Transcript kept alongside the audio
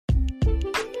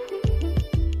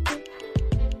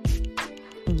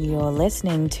You're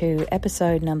listening to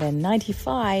episode number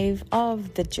 95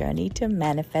 of the Journey to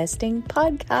Manifesting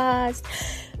podcast.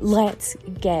 Let's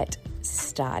get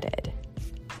started.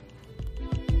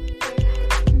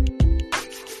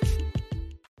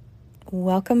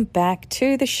 Welcome back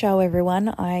to the show,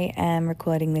 everyone. I am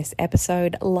recording this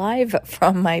episode live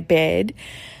from my bed.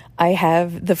 I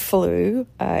have the flu.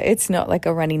 It's not like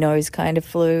a runny nose kind of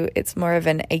flu. It's more of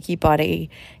an achy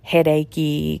body,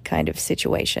 headachy kind of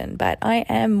situation. But I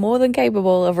am more than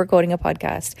capable of recording a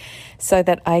podcast so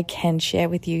that I can share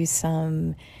with you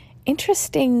some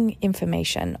interesting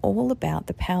information all about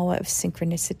the power of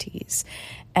synchronicities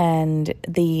and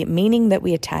the meaning that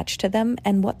we attach to them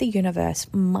and what the universe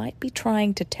might be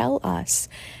trying to tell us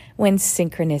when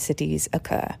synchronicities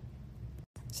occur.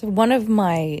 So one of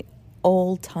my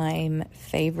all-time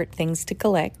favorite things to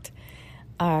collect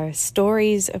are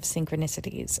stories of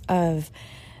synchronicities, of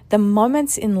the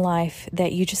moments in life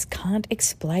that you just can't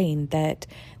explain, that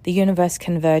the universe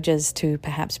converges to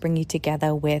perhaps bring you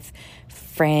together with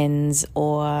friends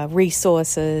or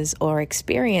resources or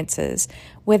experiences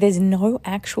where there's no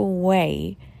actual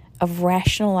way of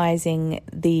rationalizing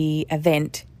the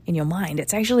event in your mind.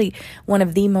 It's actually one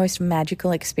of the most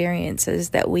magical experiences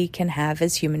that we can have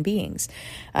as human beings.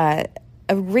 A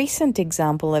recent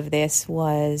example of this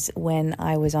was when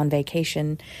I was on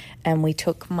vacation and we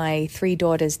took my 3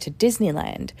 daughters to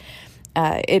Disneyland.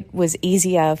 It was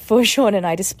easier for Sean and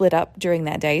I to split up during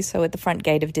that day. So at the front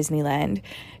gate of Disneyland,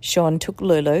 Sean took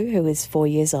Lulu, who is 4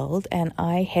 years old, and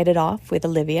I headed off with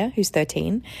Olivia, who's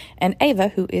 13, and Ava,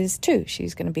 who is 2.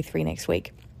 She's going to be 3 next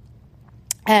week.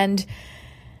 And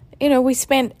we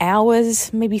spent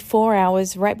hours, maybe 4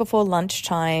 hours right before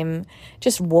lunchtime,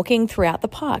 just walking throughout the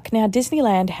park. Now,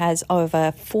 Disneyland has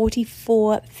over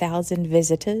 44,000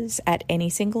 visitors at any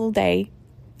single day.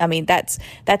 I mean, that's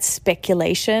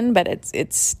speculation, but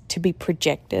it's to be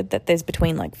projected that there's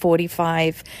between like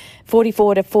 44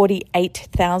 to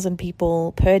 48,000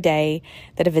 people per day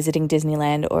that are visiting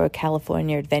Disneyland or a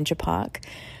California adventure park.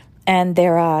 And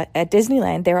at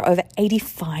Disneyland, there are over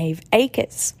 85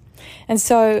 acres. And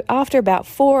so after about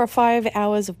 4 or 5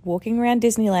 hours of walking around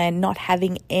Disneyland, not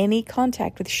having any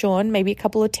contact with Sean, maybe a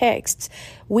couple of texts,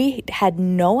 we had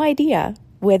no idea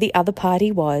where the other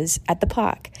party was at the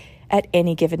park at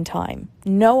any given time.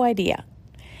 No idea.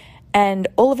 And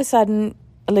all of a sudden,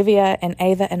 Olivia and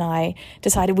Ava and I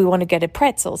decided we want to get a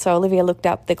pretzel. So Olivia looked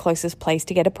up the closest place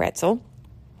to get a pretzel.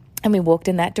 And we walked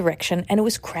in that direction and it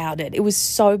was crowded. It was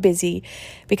so busy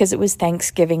because it was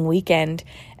Thanksgiving weekend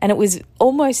and it was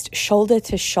almost shoulder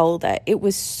to shoulder. It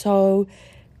was so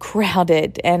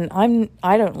crowded and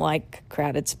I don't like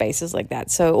crowded spaces like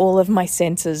that. So all of my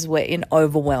senses were in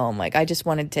overwhelm. Like I just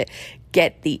wanted to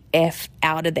get the F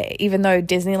out of there. Even though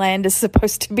Disneyland is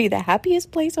supposed to be the happiest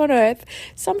place on earth,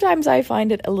 sometimes I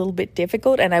find it a little bit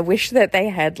difficult and I wish that they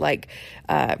had like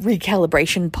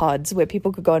recalibration pods where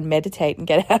people could go and meditate and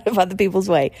get out of other people's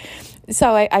way.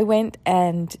 So I went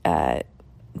and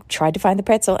tried to find the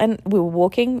pretzel and we were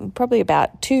walking probably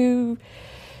about 2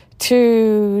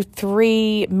 to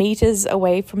 3 meters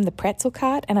away from the pretzel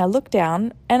cart and I looked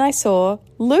down and I saw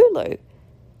Lulu.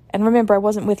 And remember, I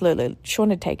wasn't with Lulu. Sean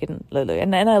had taken Lulu.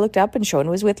 And then I looked up and Sean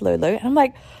was with Lulu. And I'm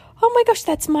like, oh my gosh,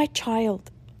 that's my child.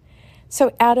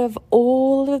 So out of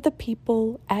all of the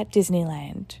people at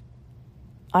Disneyland,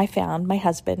 I found my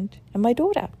husband and my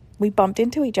daughter. We bumped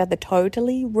into each other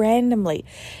totally randomly.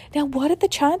 Now, what are the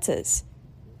chances?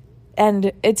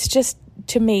 And it's just,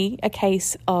 to me, a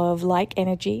case of like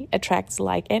energy attracts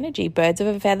like energy. Birds of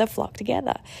a feather flock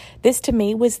together. This, to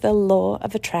me, was the law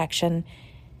of attraction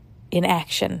in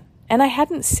action. And I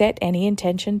hadn't set any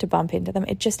intention to bump into them.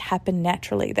 It just happened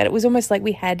naturally, that it was almost like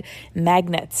we had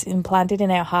magnets implanted in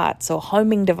our hearts or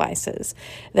homing devices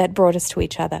that brought us to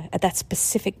each other at that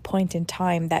specific point in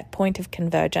time, that point of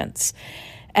convergence.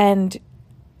 And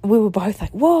we were both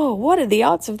like, whoa, what are the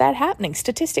odds of that happening?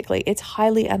 Statistically, it's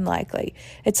highly unlikely.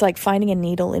 It's like finding a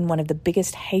needle in one of the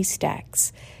biggest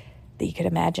haystacks that you could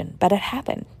imagine. But it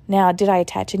happened. Now, did I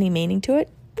attach any meaning to it?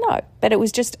 No, but it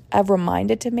was just a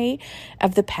reminder to me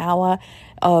of the power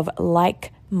of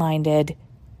like-minded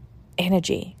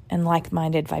energy and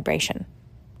like-minded vibration.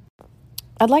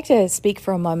 I'd like to speak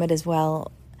for a moment as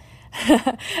well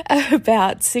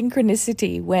about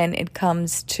synchronicity when it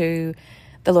comes to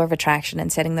the law of attraction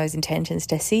and setting those intentions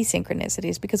to see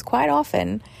synchronicities, because quite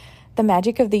often the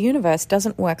magic of the universe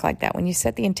doesn't work like that. When you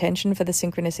set the intention for the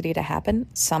synchronicity to happen,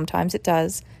 sometimes it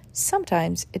does,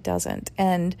 sometimes it doesn't.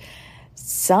 And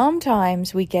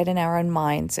sometimes we get in our own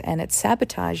minds and it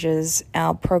sabotages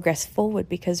our progress forward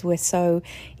because we're so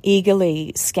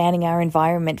eagerly scanning our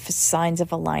environment for signs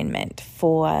of alignment,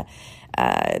 for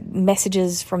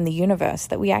messages from the universe,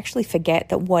 that we actually forget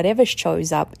that whatever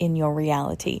shows up in your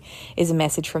reality is a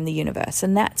message from the universe.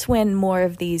 And that's when more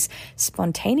of these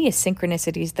spontaneous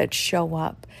synchronicities that show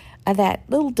up are that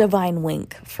little divine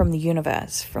wink from the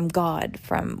universe, from God,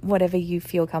 from whatever you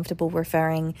feel comfortable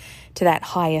referring to that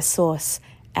higher source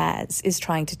as is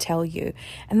trying to tell you.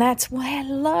 And that's why I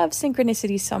love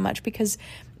synchronicity so much, because,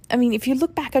 I mean, if you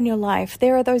look back on your life,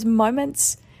 there are those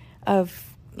moments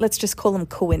of, let's just call them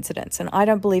coincidence, and I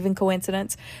don't believe in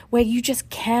coincidence, where you just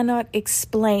cannot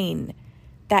explain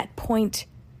that point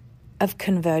of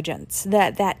convergence,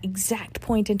 that exact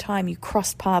point in time you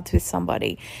crossed paths with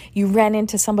somebody, you ran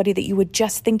into somebody that you were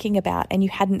just thinking about and you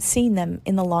hadn't seen them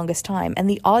in the longest time, and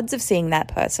the odds of seeing that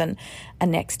person are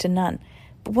next to none.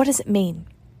 But what does it mean?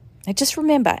 And just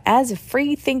remember, as a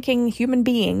free-thinking human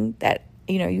being, that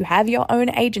you have your own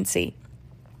agency.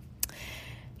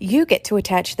 You get to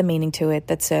attach the meaning to it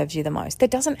that serves you the most. There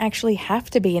doesn't actually have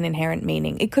to be an inherent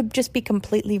meaning. It could just be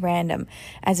completely random,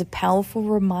 as a powerful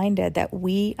reminder that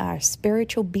we are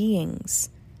spiritual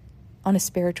beings on a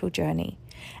spiritual journey,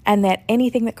 and that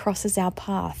anything that crosses our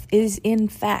path is, in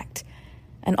fact,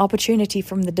 an opportunity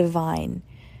from the divine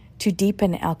to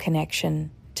deepen our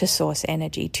connection to source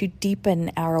energy, to deepen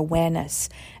our awareness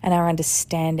and our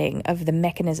understanding of the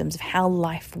mechanisms of how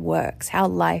life works, how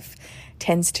life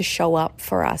tends to show up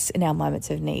for us in our moments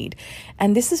of need.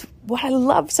 And this is what I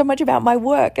love so much about my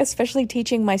work, especially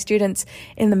teaching my students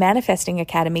in the Manifesting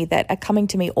Academy that are coming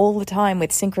to me all the time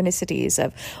with synchronicities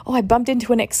of, oh, I bumped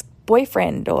into an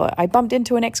ex-boyfriend, or I bumped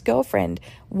into an ex-girlfriend.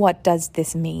 What does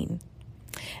this mean?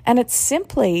 And it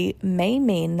simply may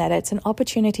mean that it's an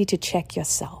opportunity to check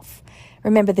yourself.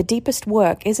 Remember, the deepest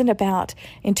work isn't about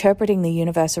interpreting the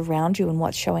universe around you and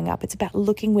what's showing up. It's about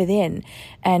looking within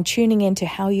and tuning into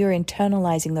how you're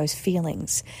internalizing those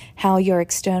feelings, how your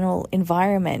external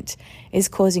environment is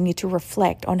causing you to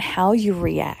reflect on how you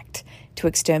react to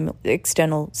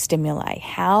external stimuli,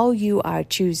 how you are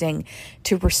choosing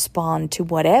to respond to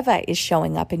whatever is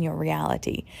showing up in your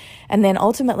reality, and then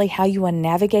ultimately how you are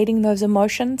navigating those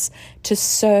emotions to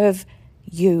serve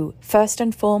you first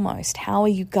and foremost. How are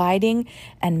you guiding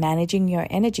and managing your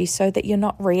energy so that you're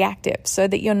not reactive, so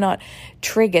that you're not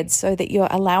triggered, so that you're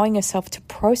allowing yourself to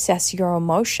process your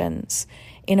emotions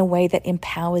in a way that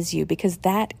empowers you, because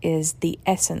that is the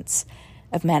essence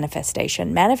of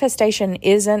manifestation. Manifestation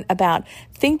isn't about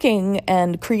thinking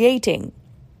and creating.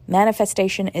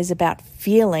 Manifestation is about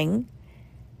feeling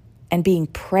and being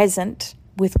present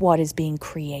with what is being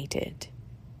created.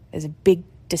 There's a big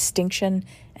distinction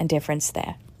and difference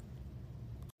there.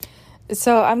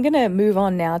 So I'm going to move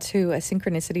on now to a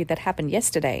synchronicity that happened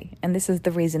yesterday. And this is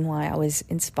the reason why I was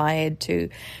inspired to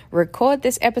record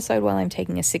this episode while I'm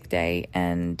taking a sick day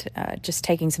and just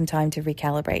taking some time to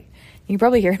recalibrate. You can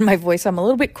probably hear in my voice I'm a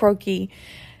little bit croaky,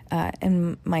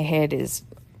 and my head is,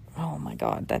 oh my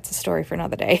God, that's a story for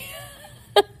another day.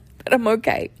 But I'm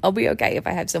okay. I'll be okay if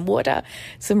I have some water,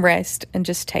 some rest, and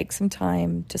just take some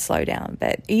time to slow down.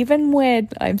 But even when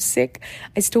I'm sick,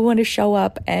 I still want to show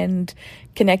up and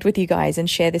connect with you guys and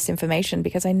share this information,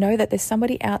 because I know that there's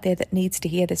somebody out there that needs to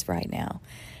hear this right now,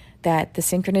 that the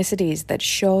synchronicities that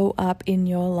show up in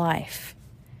your life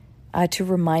are to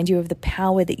remind you of the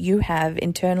power that you have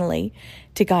internally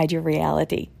to guide your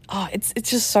reality. Oh, it's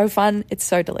just so fun. It's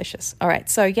so delicious. All right.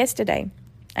 So yesterday,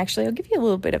 actually, I'll give you a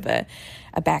little bit of a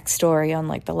backstory on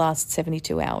like the last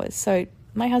 72 hours. So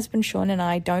my husband, Sean, and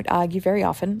I don't argue very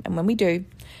often. And when we do,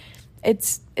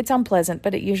 it's unpleasant,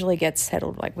 but it usually gets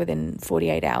settled like within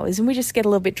 48 hours. And we just get a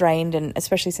little bit drained. And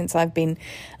especially since I've been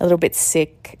a little bit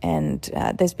sick, and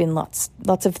there's been lots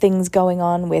of things going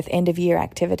on with end of year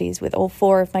activities with all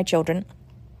 4 of my children.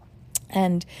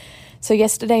 And so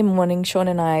yesterday morning, Sean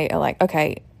and I are like,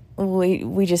 okay,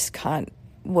 we just can't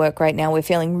work right now. We're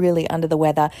feeling really under the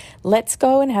weather. Let's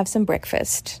go and have some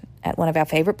breakfast at one of our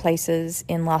favorite places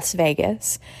in Las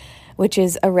Vegas, which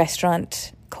is a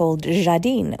restaurant called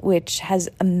Jardine, which has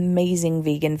amazing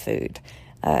vegan food.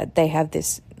 They have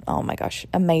this, oh my gosh,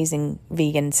 amazing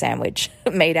vegan sandwich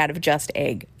made out of just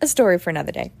egg. A story for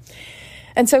another day.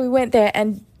 And so we went there,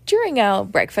 and during our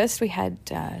breakfast, we had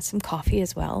some coffee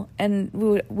as well, and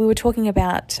we were talking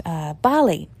about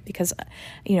Bali, because,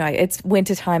 it's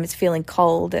wintertime, it's feeling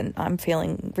cold, and I'm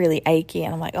feeling really achy,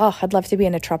 and I'm like, oh, I'd love to be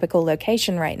in a tropical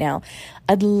location right now.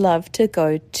 I'd love to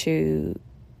go to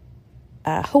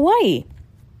Hawaii,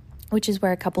 which is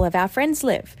where a couple of our friends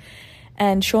live.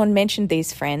 And Sean mentioned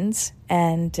these friends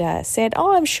and said,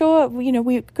 oh, I'm sure,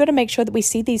 we've got to make sure that we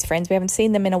see these friends. We haven't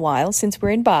seen them in a while since we're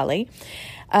in Bali.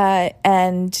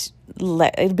 And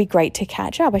it'd be great to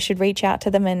catch up. I should reach out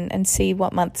to them and see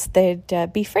what months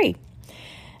they'd be free.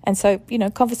 And so,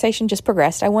 conversation just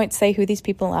progressed. I won't say who these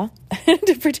people are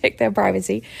to protect their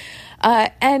privacy.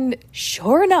 And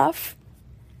sure enough,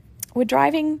 we're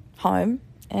driving home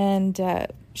and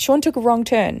Sean took a wrong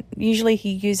turn. Usually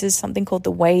he uses something called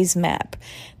the Waze map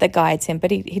that guides him,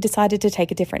 but he decided to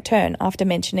take a different turn after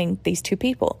mentioning these two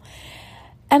people.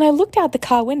 And I looked out the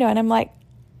car window and I'm like,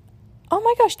 oh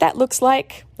my gosh, that looks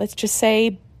like, let's just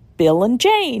say, Bill and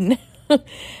Jane.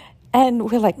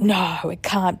 And we're like, no, it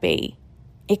can't be.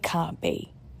 It can't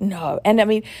be. No. And I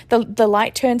mean, the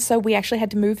light turned, so we actually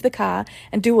had to move the car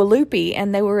and do a loopy,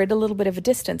 and they were at a little bit of a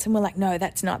distance. And we're like, no,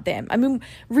 that's not them. I mean,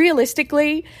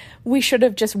 realistically, we should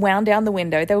have just wound down the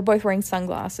window. They were both wearing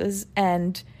sunglasses,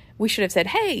 and we should have said,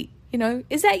 hey,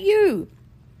 is that you?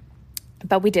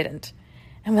 But we didn't.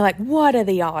 And we're like, what are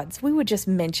the odds? We were just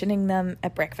mentioning them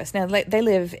at breakfast. Now, they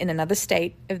live in another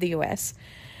state of the US.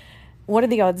 What are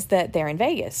the odds that they're in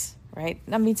Vegas, right?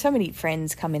 I mean, so many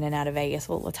friends come in and out of Vegas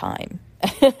all the time.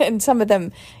 And some of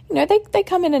them, they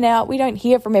come in and out. We don't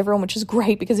hear from everyone, which is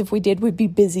great, because if we did, we'd be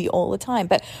busy all the time.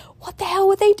 But what the hell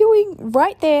were they doing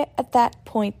right there at that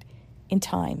point in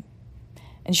time?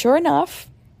 And sure enough,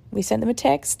 we sent them a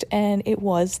text and it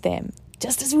was them.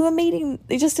 Just as we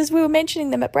were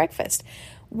mentioning them at breakfast.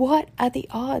 What are the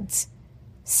odds,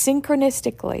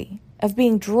 synchronistically, of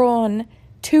being drawn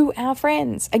to our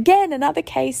friends? Again, another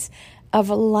case of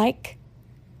like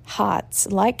hearts,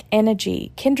 like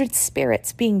energy, kindred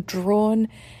spirits being drawn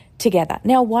together.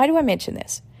 Now, why do I mention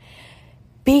this?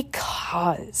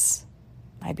 Because,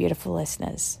 my beautiful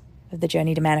listeners of the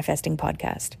Journey to Manifesting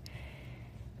podcast,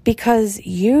 because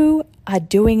you are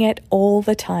doing it all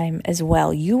the time as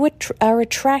well. You are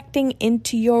attracting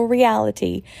into your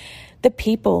reality the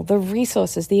people, the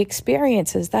resources, the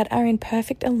experiences that are in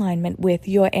perfect alignment with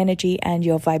your energy and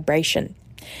your vibration.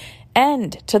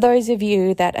 And to those of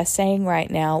you that are saying right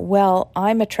now, well,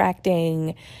 I'm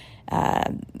attracting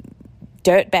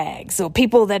dirtbags, or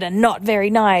people that are not very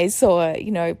nice, or,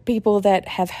 people that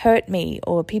have hurt me,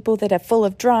 or people that are full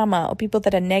of drama, or people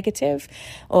that are negative,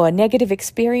 or negative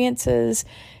experiences,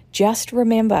 just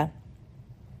remember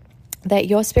that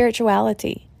your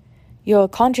spirituality, your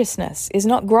consciousness is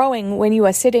not growing when you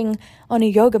are sitting on a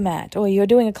yoga mat or you're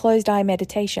doing a closed eye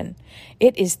meditation.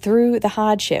 It is through the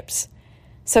hardships.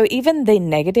 So even the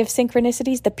negative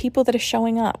synchronicities, the people that are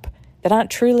showing up that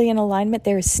aren't truly in alignment,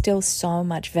 there is still so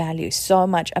much value, so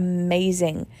much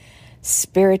amazing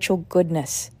spiritual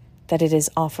goodness that it is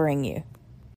offering you.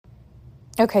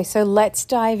 Okay, so let's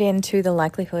dive into the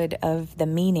likelihood of the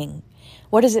meaning.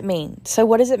 What does it mean? So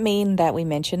what does it mean that we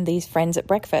mentioned these friends at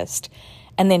breakfast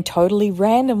and then totally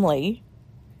randomly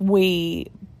we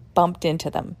bumped into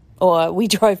them or we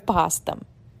drove past them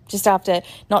just after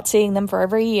not seeing them for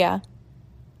over a year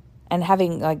and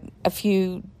having like a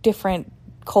few different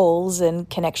calls and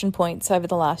connection points over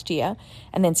the last year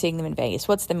and then seeing them in Vegas?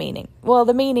 What's the meaning? Well,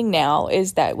 the meaning now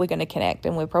is that we're going to connect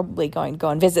and we're probably going to go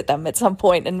and visit them at some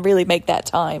point and really make that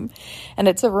time. And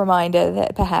it's a reminder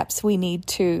that perhaps we need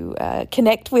to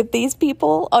connect with these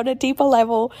people on a deeper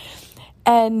level.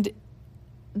 And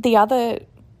the other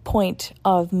point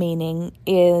of meaning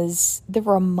is the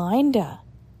reminder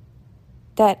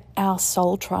that our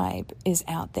soul tribe is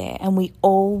out there and we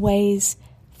always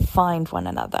find one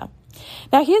another.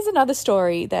 Now, here's another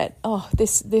story that,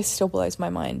 this still blows my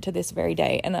mind to this very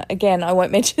day. And again, I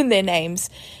won't mention their names,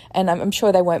 and I'm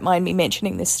sure they won't mind me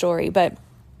mentioning this story. But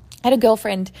I had a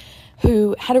girlfriend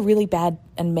who had a really bad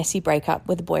and messy breakup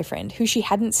with a boyfriend who she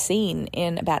hadn't seen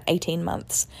in about 18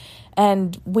 months.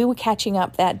 And we were catching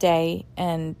up that day,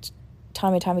 and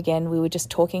time again, we were just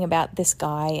talking about this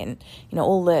guy and,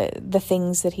 all the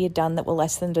things that he had done that were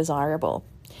less than desirable.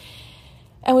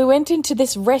 And we went into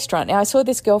this restaurant. Now, I saw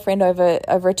this girlfriend over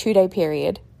a 2-day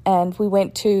period, and we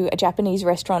went to a Japanese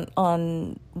restaurant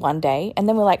on one day. And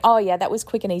then we're like, oh, yeah, that was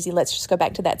quick and easy. Let's just go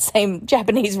back to that same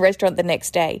Japanese restaurant the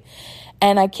next day.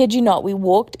 And I kid you not, we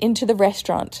walked into the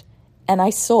restaurant, and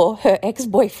I saw her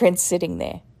ex-boyfriend sitting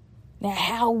there. Now,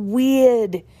 how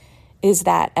weird is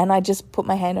that? And I just put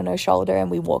my hand on her shoulder, and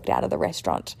we walked out of the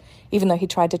restaurant, even though he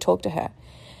tried to talk to her.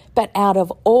 But out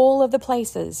of all of the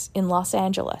places in Los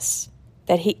Angeles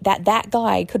that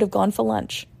guy could have gone for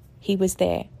lunch, he was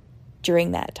there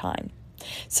during that time.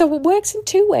 So it works in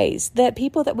two ways, that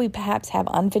people that we perhaps have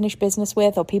unfinished business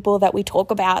with, or people that we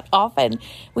talk about often,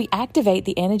 we activate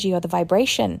the energy or the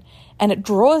vibration, and it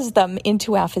draws them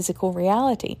into our physical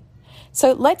reality.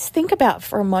 So let's think about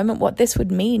for a moment what this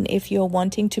would mean if you're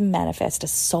wanting to manifest a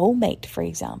soulmate, for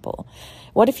example.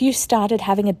 What if you started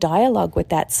having a dialogue with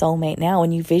that soulmate now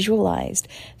and you visualized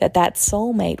that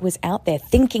soulmate was out there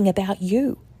thinking about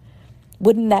you?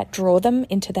 Wouldn't that draw them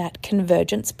into that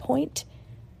convergence point?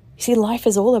 You see, life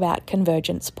is all about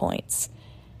convergence points.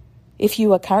 If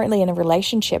you are currently in a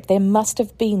relationship, there must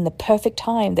have been the perfect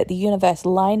time that the universe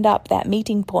lined up that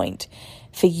meeting point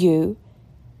for you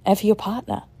and for your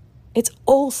partner. It's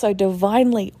all so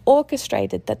divinely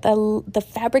orchestrated that the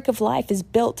fabric of life is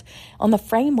built on the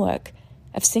framework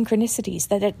of synchronicities,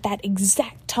 that at that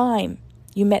exact time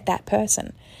you met that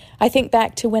person. I think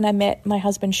back to when I met my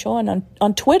husband Sean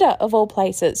on Twitter, of all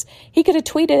places. He could have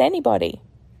tweeted anybody,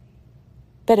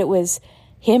 but it was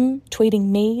him tweeting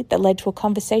me that led to a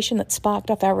conversation that sparked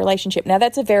off our relationship. Now,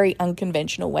 that's a very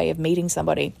unconventional way of meeting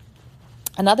somebody.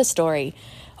 Another story.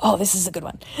 Oh, this is a good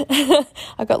one.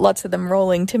 I've got lots of them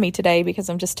rolling to me today because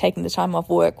I'm just taking the time off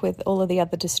work with all of the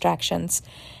other distractions.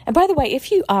 And by the way,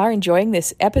 if you are enjoying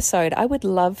this episode, I would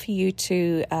love for you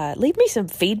to leave me some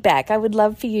feedback. I would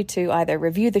love for you to either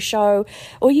review the show,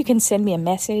 or you can send me a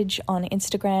message on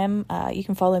Instagram. You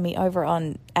can follow me over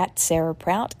on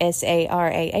 @SarahProut,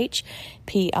 SarahProut,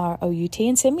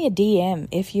 and send me a DM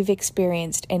if you've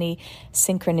experienced any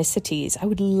synchronicities. I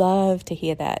would love to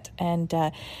hear that.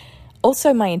 And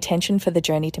also, my intention for the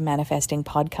Journey to Manifesting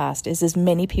podcast is as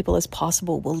many people as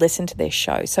possible will listen to this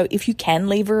show. So if you can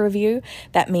leave a review,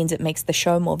 that means it makes the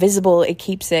show more visible, it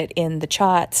keeps it in the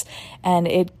charts, and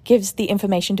it gives the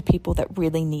information to people that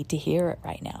really need to hear it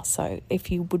right now. So if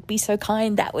you would be so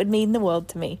kind, that would mean the world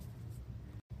to me.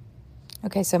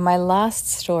 Okay, so my last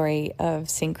story of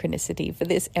synchronicity for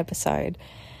this episode.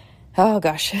 Oh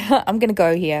gosh, I'm going to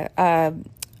go here.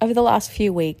 Over the last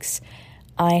few weeks,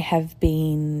 I have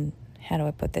been, how do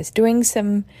I put this, doing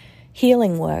some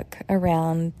healing work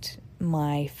around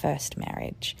my first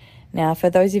marriage. Now, for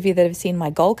those of you that have seen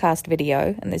my Goalcast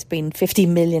video, and there's been 50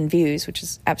 million views, which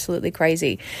is absolutely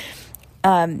crazy,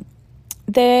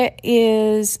 there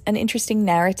is an interesting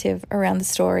narrative around the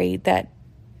story that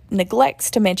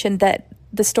neglects to mention that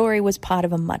the story was part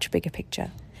of a much bigger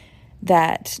picture.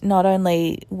 That not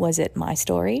only was it my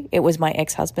story, it was my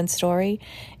ex-husband's story,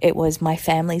 it was my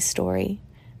family's story,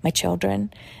 my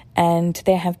children, and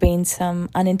there have been some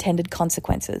unintended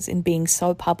consequences in being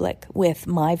so public with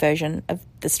my version of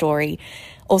the story,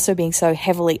 also being so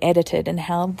heavily edited, and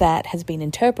how that has been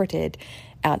interpreted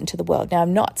out into the world. Now,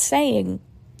 I'm not saying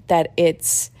that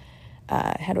it's,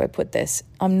 how do I put this?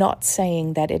 I'm not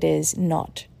saying that it is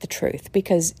not the truth,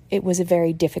 because it was a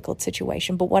very difficult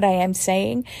situation. But what I am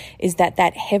saying is that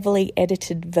that heavily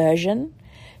edited version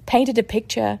painted a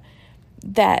picture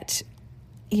that,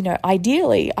 you know,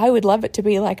 ideally I would love it to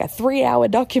be like a 3-hour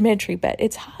documentary, but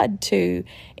it's hard to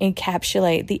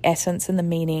encapsulate the essence and the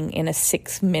meaning in a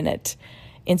 6-minute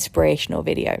inspirational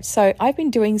video. So I've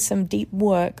been doing some deep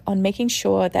work on making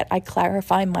sure that I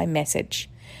clarify my message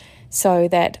so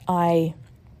that I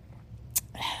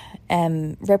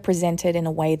am represented in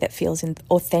a way that feels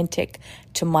authentic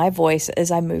to my voice as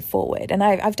I move forward. And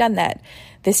I've done that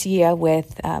this year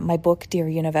with my book, Dear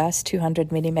Universe,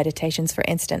 200 Mini Meditations for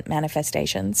Instant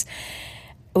Manifestations,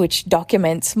 which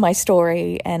documents my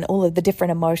story and all of the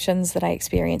different emotions that I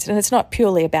experienced. And it's not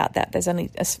purely about that. There's only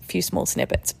a few small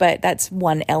snippets, but that's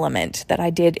one element that I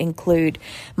did include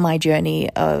my journey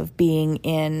of being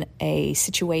in a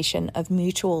situation of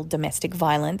mutual domestic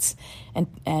violence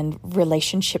and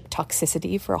relationship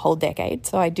toxicity for a whole decade.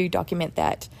 So I do document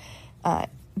that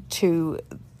to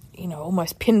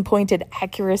almost pinpointed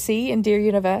accuracy in Dear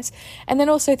Universe. And then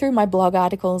also through my blog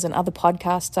articles and other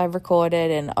podcasts I've recorded,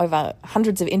 and over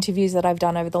hundreds of interviews that I've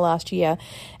done over the last year,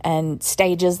 and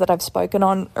stages that I've spoken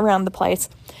on around the place.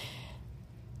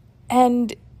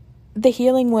 And the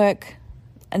healing work,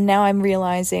 and now I'm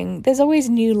realizing there's always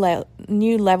new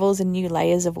levels and new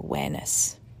layers of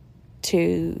awareness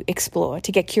to explore,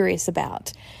 to get curious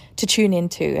about, to tune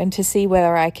into, and to see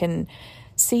whether I can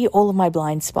see all of my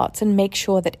blind spots and make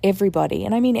sure that everybody,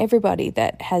 and I mean everybody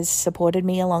that has supported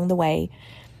me along the way,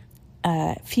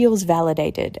 feels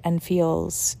validated and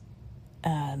feels,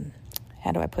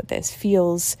 how do I put this,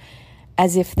 feels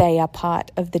as if they are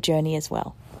part of the journey as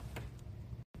well.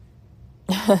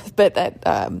 But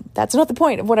that's not the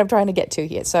point of what I'm trying to get to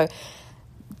here. So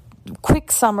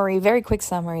very quick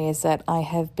summary is that I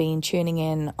have been tuning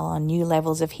in on new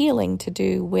levels of healing to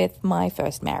do with my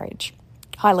first marriage.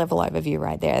 High level overview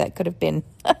right there. That could have been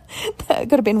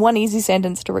one easy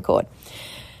sentence to record.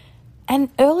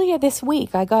 And earlier this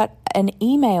week, I got an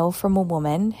email from a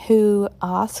woman who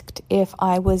asked if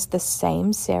I was the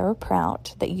same Sarah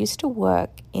Prout that used to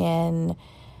work in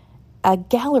a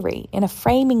gallery, in a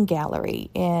framing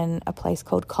gallery in a place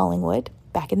called Collingwood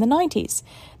back in the 90s.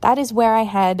 That is where I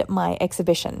had my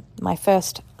exhibition, my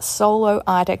first solo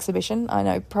art exhibition. I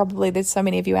know probably there's so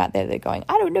many of you out there that are going,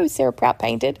 I don't know, Sarah Prout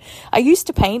painted. I used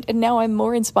to paint, and now I'm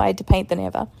more inspired to paint than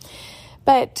ever.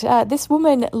 But this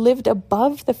woman lived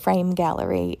above the frame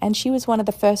gallery, and she was one of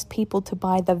the first people to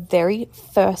buy the very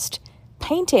first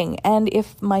painting. And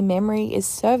if my memory is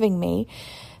serving me,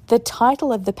 the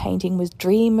title of the painting was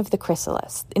Dream of the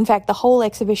Chrysalis. In fact, the whole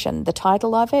exhibition, the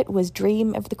title of it was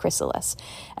Dream of the Chrysalis.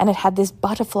 And it had this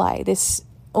butterfly, this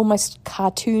almost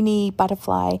cartoony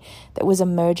butterfly that was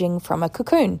emerging from a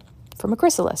cocoon, from a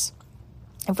chrysalis.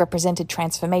 It represented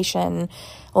transformation,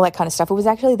 all that kind of stuff. It was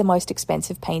actually the most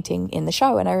expensive painting in the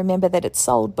show. And I remember that it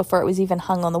sold before it was even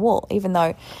hung on the wall, even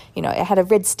though, it had a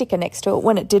red sticker next to it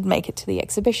when it did make it to the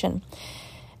exhibition.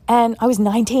 And I was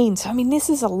 19. So, this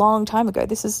is a long time ago.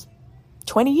 This is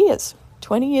 20 years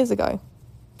ago,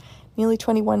 nearly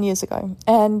 21 years ago.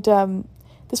 And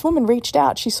this woman reached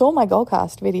out. She saw my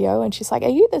Goldcast video and she's like, are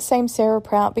you the same Sarah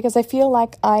Prout? Because I feel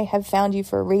like I have found you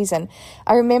for a reason.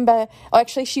 I remember,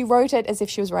 actually she wrote it as if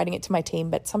she was writing it to my team,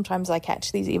 but sometimes I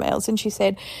catch these emails. And she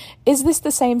said, is this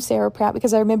the same Sarah Prout?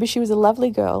 Because I remember she was a lovely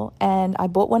girl and I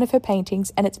bought one of her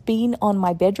paintings and it's been on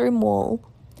my bedroom wall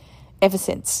ever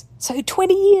since. So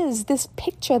 20 years, this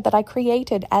picture that I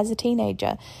created as a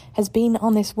teenager has been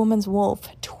on this woman's wall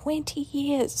for 20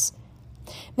 years.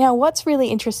 Now, what's really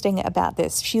interesting about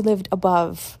this, she lived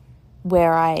above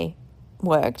where I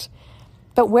worked,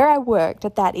 but where I worked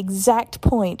at that exact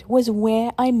point was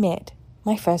where I met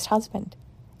my first husband.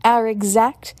 Our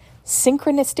exact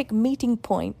synchronistic meeting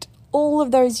point all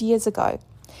of those years ago.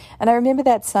 And I remember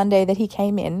that Sunday that he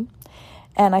came in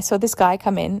and I saw this guy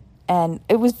come in. And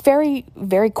it was very,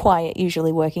 very quiet,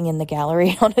 usually working in the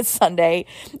gallery on a Sunday.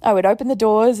 I would open the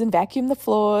doors and vacuum the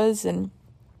floors and,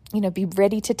 be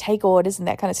ready to take orders and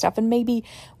that kind of stuff. And maybe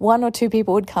one or two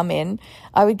people would come in.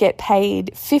 I would get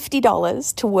paid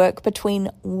 $50 to work between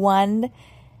 1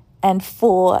 and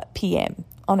 4 p.m.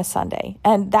 on a Sunday.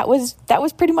 And that was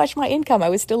pretty much my income. I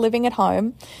was still living at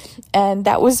home. And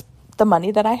that was the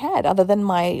money that I had, other than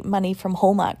my money from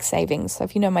Hallmark savings. So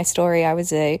if you know my story, I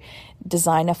was a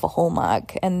designer for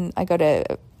Hallmark and I got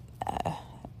a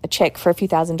check for a few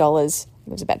 $1,000s. It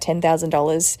was about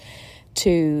 $10,000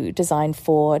 to designs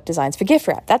for gift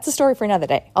wrap. That's a story for another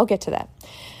day. I'll get to that.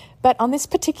 But on this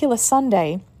particular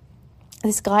Sunday,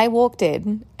 this guy walked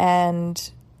in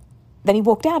and then he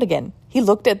walked out again. He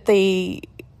looked at the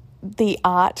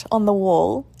art on the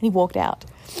wall and he walked out.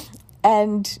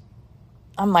 And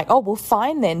I'm like, oh, well,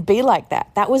 fine then, be like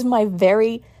that. That was my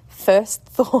very first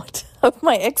thought of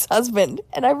my ex-husband.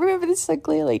 And I remember this so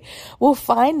clearly. Well,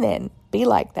 fine then, be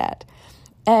like that.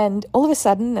 And all of a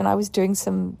sudden, and I was doing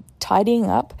some tidying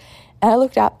up, and I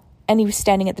looked up and he was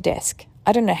standing at the desk.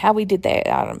 I don't know how we did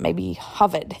that. I don't know, maybe he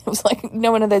hovered. It was like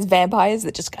one of those vampires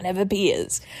that just kind of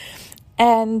appears.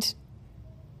 And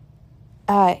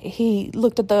he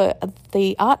looked at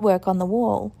the artwork on the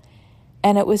wall.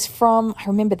 And it was from, I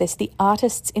remember this, the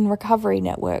Artists in Recovery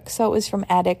Network. So it was from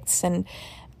addicts and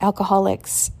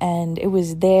alcoholics, and it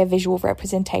was their visual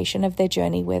representation of their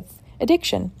journey with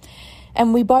addiction.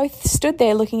 And we both stood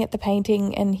there looking at the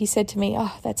painting, and he said to me,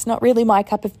 oh, that's not really my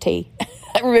cup of tea.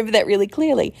 I remember that really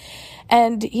clearly.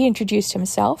 And he introduced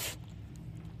himself.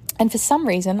 And for some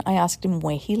reason, I asked him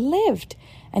where he lived.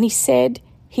 And he said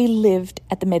he lived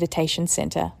at the meditation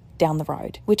center down the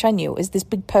road, which I knew was this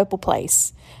big purple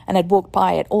place, and I'd walked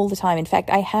by it all the time. In fact,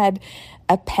 I had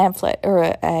a pamphlet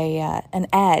or an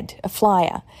ad, a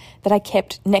flyer that I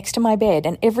kept next to my bed,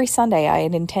 and every Sunday I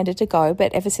had intended to go,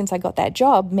 but ever since I got that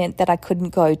job meant that I couldn't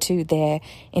go to their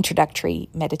introductory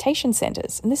meditation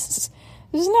centers. And this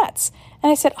is nuts.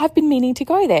 And I said, I've been meaning to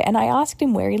go there. And I asked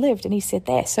him where he lived, and he said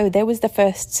there. So there was the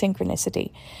first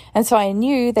synchronicity. And so I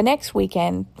knew the next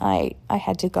weekend I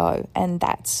had to go. And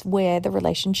that's where the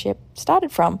relationship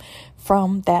started from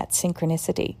that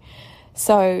synchronicity.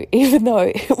 So even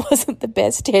though it wasn't the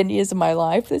best 10 years of my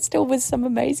life, there still was some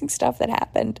amazing stuff that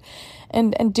happened.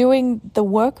 And doing the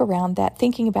work around that,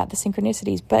 thinking about the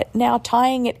synchronicities, but now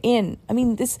tying it in.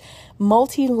 This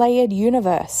multi-layered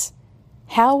universe.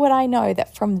 How would I know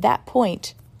that from that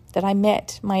point that I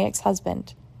met my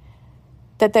ex-husband,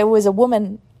 that there was a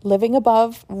woman living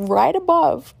right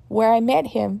above where I met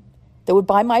him, that would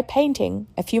buy my painting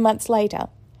a few months later,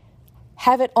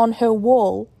 have it on her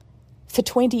wall for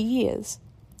 20 years,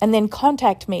 and then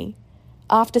contact me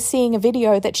after seeing a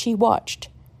video that she watched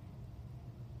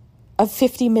of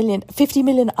 50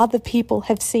 million other people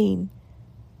have seen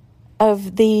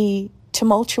of the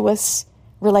tumultuous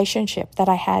relationship that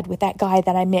I had with that guy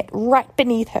that I met right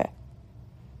beneath her.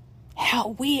 How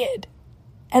weird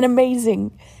and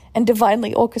amazing and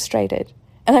divinely orchestrated.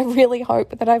 And I really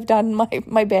hope that I've done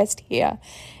my best here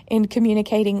in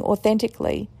communicating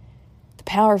authentically the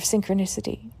power of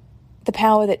synchronicity. the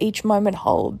power that each moment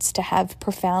holds to have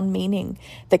profound meaning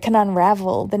that can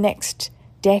unravel the next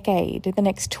decade, the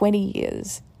next 20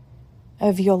 years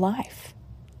of your life.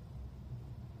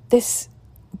 This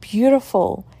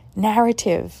beautiful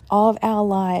narrative of our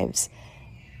lives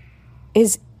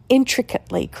is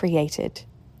intricately created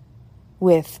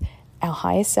with our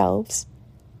higher selves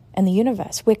and the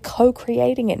universe. We're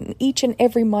co-creating it in each and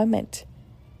every moment.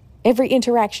 Every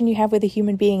interaction you have with a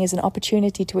human being is an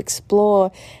opportunity to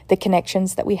explore the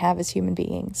connections that we have as human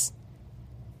beings,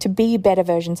 to be better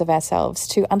versions of ourselves,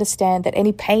 to understand that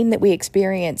any pain that we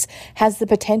experience has the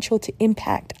potential to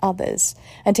impact others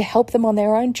and to help them on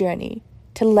their own journey,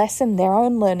 to lessen their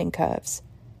own learning curves.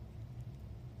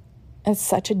 It's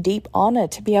such a deep honor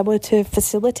to be able to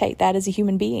facilitate that as a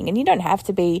human being. And you don't have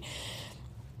to be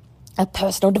a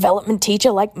personal development teacher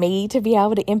like me to be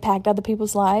able to impact other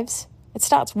people's lives. It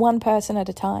starts one person at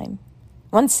a time,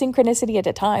 one synchronicity at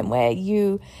a time, where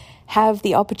you have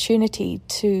the opportunity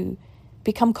to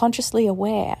become consciously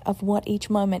aware of what each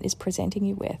moment is presenting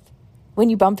you with. When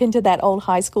you bump into that old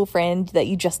high school friend that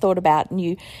you just thought about and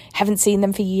you haven't seen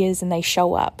them for years and they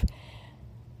show up,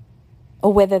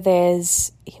 or whether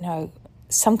there's,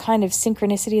 some kind of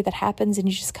synchronicity that happens and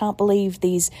you just can't believe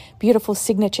these beautiful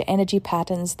signature energy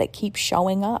patterns that keep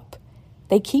showing up.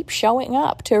 They keep showing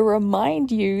up to remind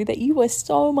you that you are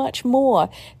so much more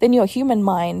than your human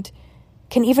mind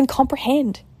can even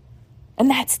comprehend. And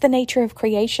that's the nature of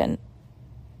creation.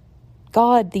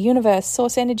 God, the universe,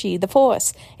 source energy, the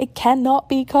force, it cannot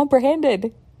be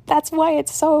comprehended. That's why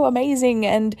it's so amazing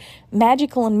and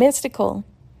magical and mystical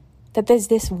that there's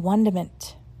this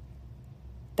wonderment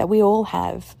that we all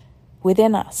have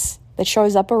within us that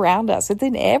shows up around us. It's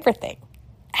in everything.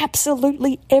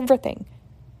 Absolutely everything.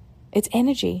 It's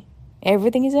energy.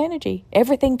 Everything is energy.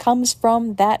 Everything comes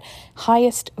from that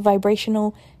highest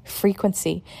vibrational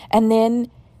frequency and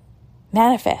then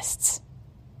manifests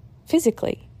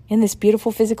physically in this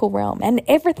beautiful physical realm. And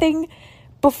everything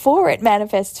before it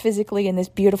manifests physically in this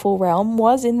beautiful realm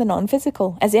was in the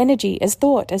non-physical, as energy, as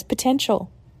thought, as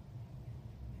potential.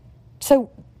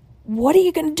 So what are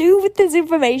you going to do with this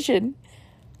information?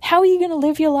 How are you going to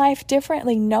live your life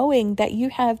differently, knowing that you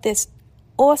have this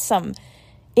awesome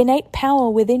innate power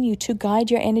within you to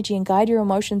guide your energy and guide your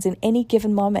emotions in any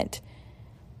given moment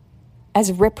as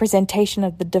a representation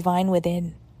of the divine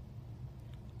within?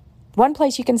 One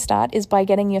place you can start is by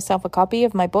getting yourself a copy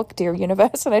of my book, Dear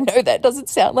Universe. And I know that doesn't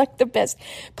sound like the best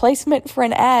placement for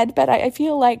an ad, but I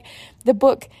feel like the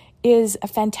book is a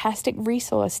fantastic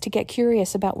resource to get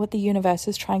curious about what the universe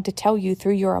is trying to tell you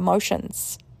through your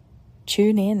emotions.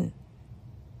 Tune in.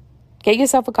 Get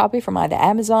yourself a copy from either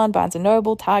Amazon, Barnes &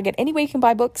 Noble, Target, anywhere you can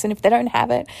buy books. And if they don't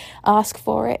have it, ask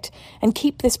for it. And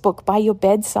keep this book by your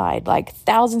bedside, like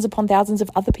thousands upon thousands of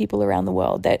other people around the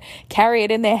world that carry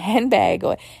it in their handbag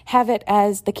or have it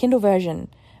as the Kindle version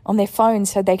on their phone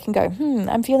so they can go,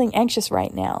 I'm feeling anxious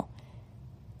right now.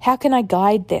 How can I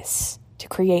guide this to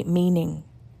create meaning?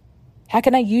 How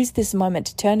can I use this moment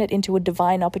to turn it into a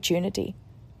divine opportunity?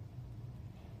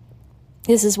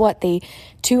 This is what the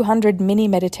 200 mini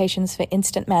meditations for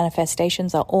instant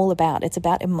manifestations are all about. It's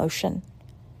about emotion.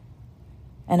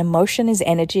 And emotion is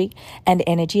energy, and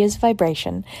energy is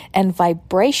vibration. And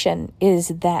vibration is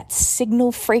that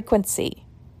signal frequency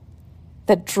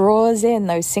that draws in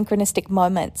those synchronistic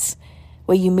moments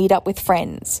where you meet up with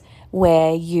friends,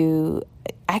 where you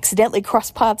accidentally cross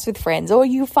paths with friends, or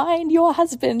you find your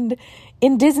husband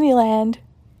in Disneyland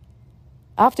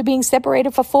after being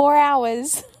separated for 4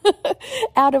 hours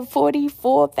out of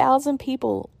 44,000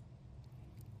 people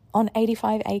on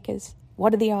 85 acres.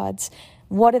 What are the odds?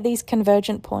 What are these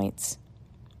convergent points?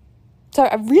 So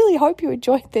I really hope you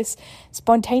enjoyed this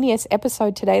spontaneous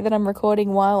episode today that I'm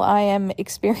recording while I am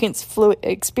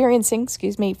experiencing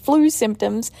flu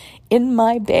symptoms in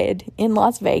my bed in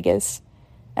Las Vegas.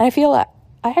 And I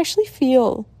actually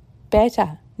feel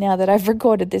better now that I've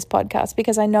recorded this podcast,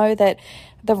 because I know that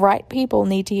the right people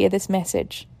need to hear this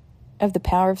message of the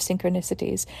power of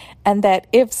synchronicities, and that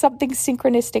if something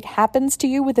synchronistic happens to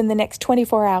you within the next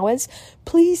 24 hours,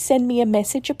 please send me a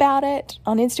message about it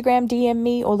on Instagram, DM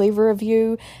me, or leave a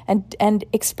review and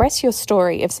express your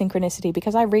story of synchronicity,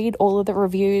 because I read all of the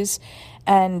reviews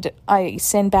and I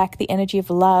send back the energy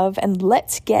of love, and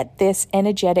let's get this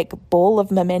energetic ball of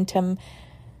momentum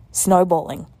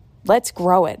snowballing. Let's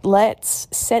grow it. Let's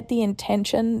set the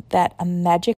intention that a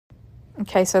magic...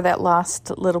 Okay, so that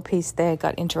last little piece there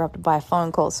got interrupted by a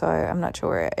phone call, so I'm not sure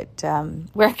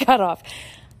where it cut off.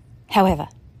 However,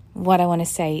 what I want to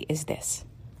say is this.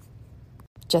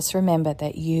 Just remember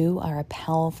that you are a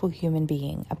powerful human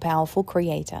being, a powerful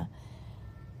creator,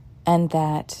 and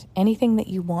that anything that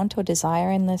you want or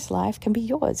desire in this life can be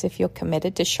yours if you're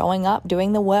committed to showing up,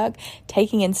 doing the work,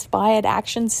 taking inspired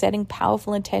actions, setting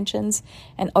powerful intentions,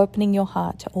 and opening your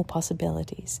heart to all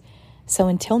possibilities. So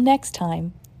until next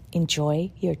time,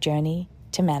 enjoy your journey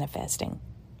to manifesting.